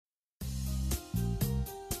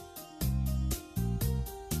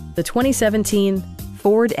the 2017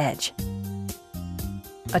 Ford Edge.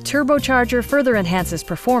 A turbocharger further enhances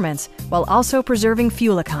performance while also preserving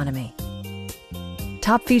fuel economy.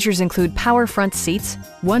 Top features include power front seats,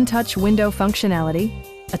 one-touch window functionality,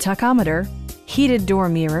 a tachometer, heated door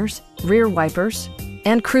mirrors, rear wipers,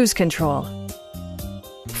 and cruise control.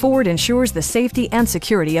 Ford ensures the safety and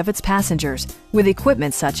security of its passengers with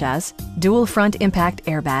equipment such as dual front impact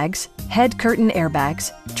airbags, head curtain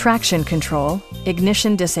airbags, traction control,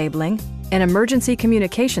 ignition disabling, an emergency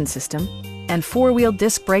communication system, and four-wheel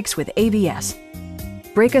disc brakes with ABS.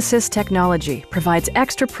 Brake Assist technology provides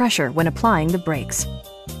extra pressure when applying the brakes.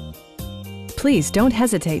 Please don't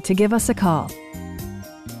hesitate to give us a call.